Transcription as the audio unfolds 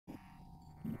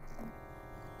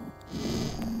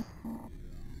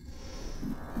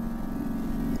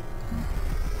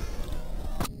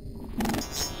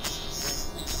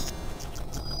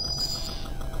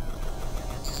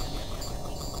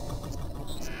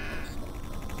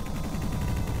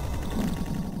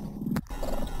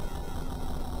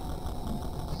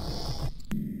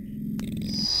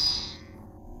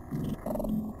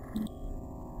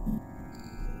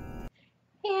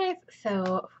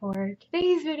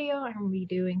video, I'm going to be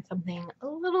doing something a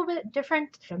little bit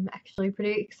different. I'm actually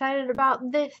pretty excited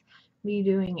about this. I'll be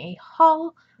doing a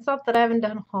haul. It's not that I haven't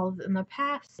done hauls in the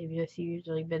past. They've just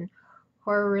usually been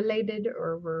horror related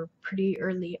or were pretty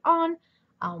early on.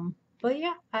 But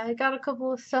yeah, I got a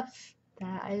couple of stuff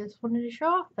that I just wanted to show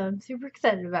off that I'm super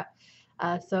excited about.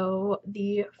 So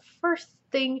the first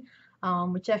thing,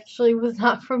 which actually was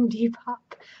not from Depop,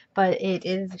 but it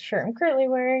is a shirt I'm currently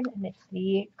wearing, and it's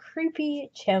the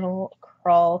Creepy Channel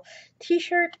Crawl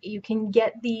t-shirt. You can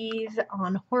get these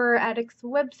on Horror Addict's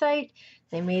website.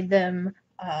 They made them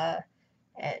not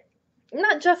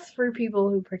just for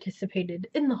people who participated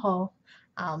in the haul.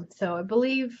 So I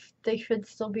believe they should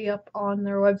still be up on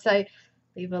their website.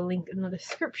 Leave a link in the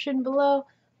description below.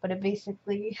 But it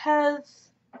basically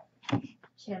has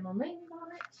channel names on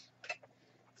it.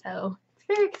 So it's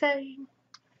very exciting.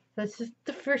 That's just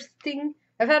the first thing.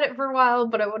 I've had it for a while,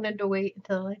 but I wanted to wait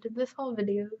until I did this whole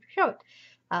video to show it.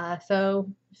 So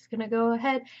I'm just gonna go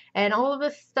ahead, and all of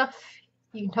this stuff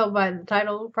you can tell by the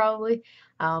title probably,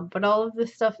 but all of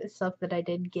this stuff is stuff that I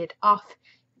did get off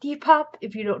Depop.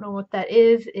 If you don't know what that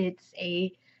is, it's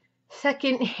a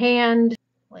second-hand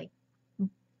like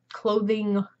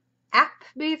clothing app.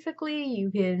 Basically,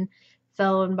 you can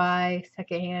sell and buy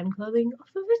second-hand clothing off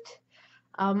of it.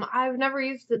 I've never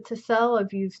used it to sell.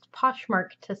 I've used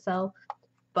Poshmark to sell,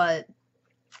 but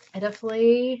I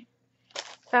definitely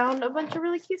found a bunch of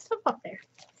really cute stuff up there.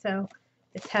 So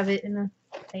just have it in a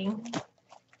thing.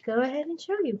 Go ahead and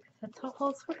show you. That's how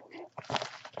hauls work.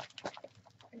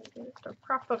 To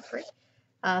prop up right.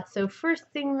 So first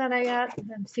thing that I got that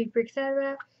I'm super excited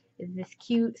about is this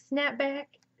cute snapback.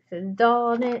 It says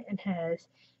doll on it and has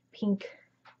pink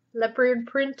leopard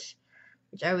print,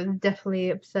 which I was definitely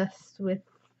obsessed with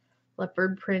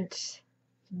leopard print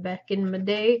back in my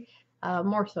day.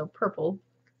 More so purple,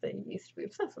 because I used to be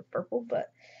obsessed with purple,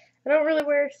 but I don't really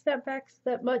wear snapbacks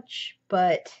that much,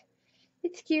 but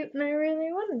it's cute and I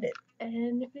really wanted it.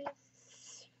 And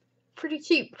it's pretty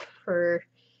cheap for,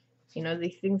 you know,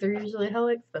 these things are usually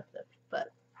hella expensive,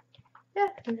 but yeah,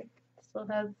 and it still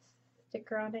has a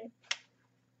sticker on it.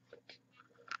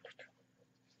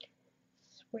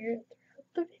 Swear it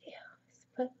throughout the video,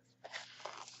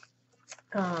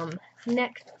 I suppose.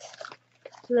 Next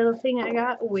little thing I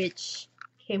got, which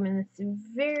came in this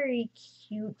very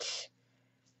cute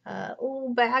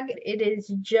little bag. It is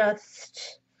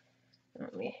just,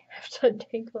 let me have to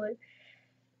untangle it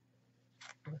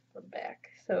with the back.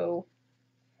 So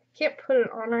can't put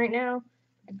it on right now.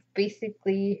 It's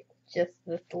basically just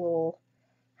this little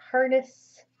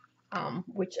harness,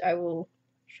 which I will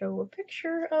show a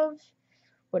picture of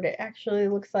what it actually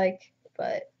looks like,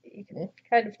 but you can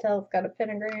kind of tell it's got a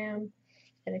pentagram,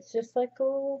 and it's just like a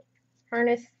little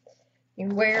harness you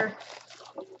can wear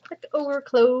like over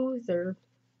clothes or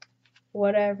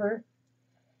whatever.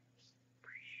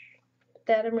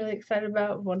 That I'm really excited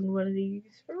about. Wanted one of these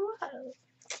for a while.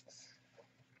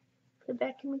 Put it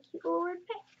back in my cute little red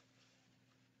bag.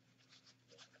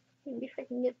 Maybe if I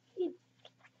can get it.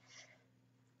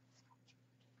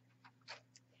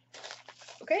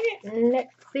 Okay,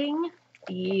 next thing,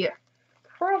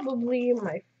 probably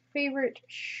my favorite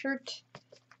shirt,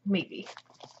 maybe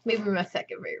my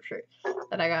second favorite shirt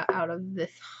that I got out of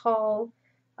this haul,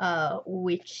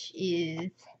 which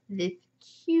is this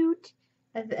cute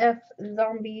as F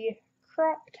zombie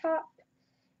crop top.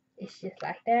 It's just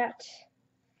like that,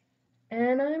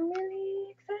 and I'm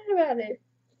really excited about it.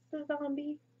 It's a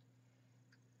zombie.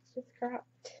 It's just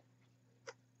cropped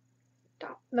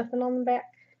top, nothing on the back.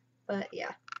 But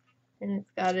yeah, and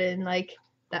it's got it in like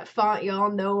that font. Y'all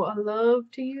know I love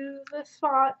to use this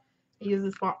font. I use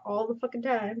this font all the fucking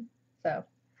time. So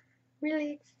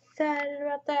really excited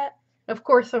about that. Of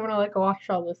course, I'm gonna like wash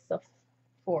all this stuff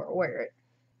before I wear it.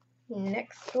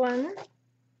 Next one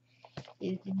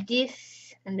is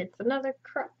this, and it's another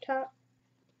crop top,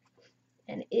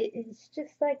 and it is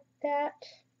just like that.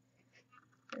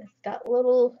 And it's got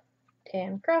little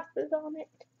tan crosses on it.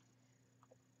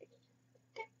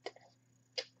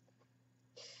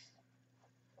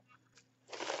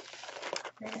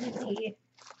 And the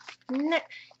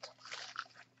next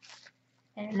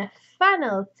and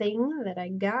final thing that I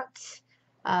got,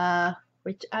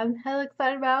 which I'm hella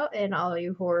excited about, and all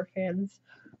you horror fans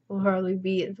will probably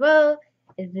be as well,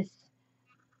 is this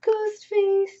ghost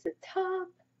face top.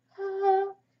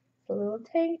 It's a little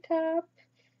tank top,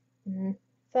 and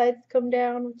sides come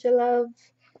down, which I love.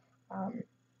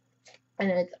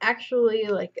 And it's actually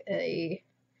like a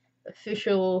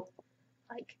official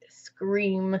like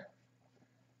Scream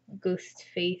ghost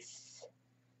face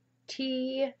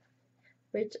tee,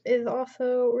 which is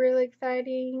also really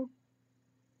exciting.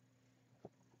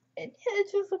 And yeah,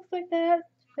 it just looks like that.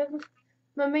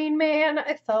 My main man,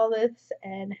 I saw this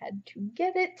and had to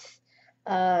get it.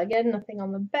 Again, nothing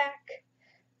on the back,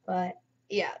 but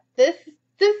yeah, this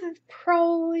is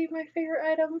probably my favorite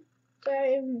item that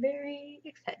I am very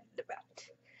excited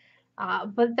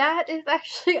about. But that is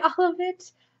actually all of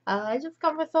it. I just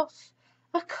got myself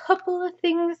a couple of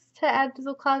things to add to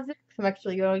the closet. I'm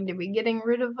actually going to be getting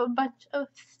rid of a bunch of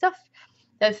stuff.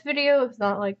 This video is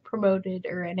not like promoted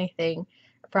or anything.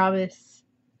 I promise.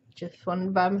 Just wanted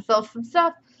to buy myself some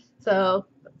stuff. So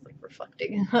that's like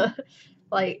reflecting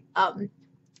light.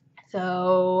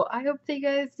 So I hope that you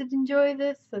guys did enjoy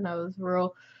this. I know it was a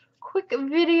real quick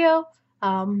video.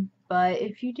 But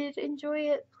if you did enjoy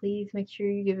it, please make sure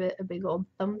you give it a big old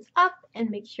thumbs up and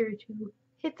make sure to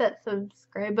hit that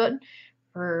subscribe button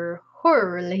for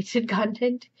horror related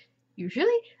content usually.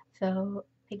 So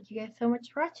thank you guys so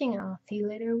much for watching. I'll see you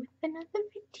later with another video.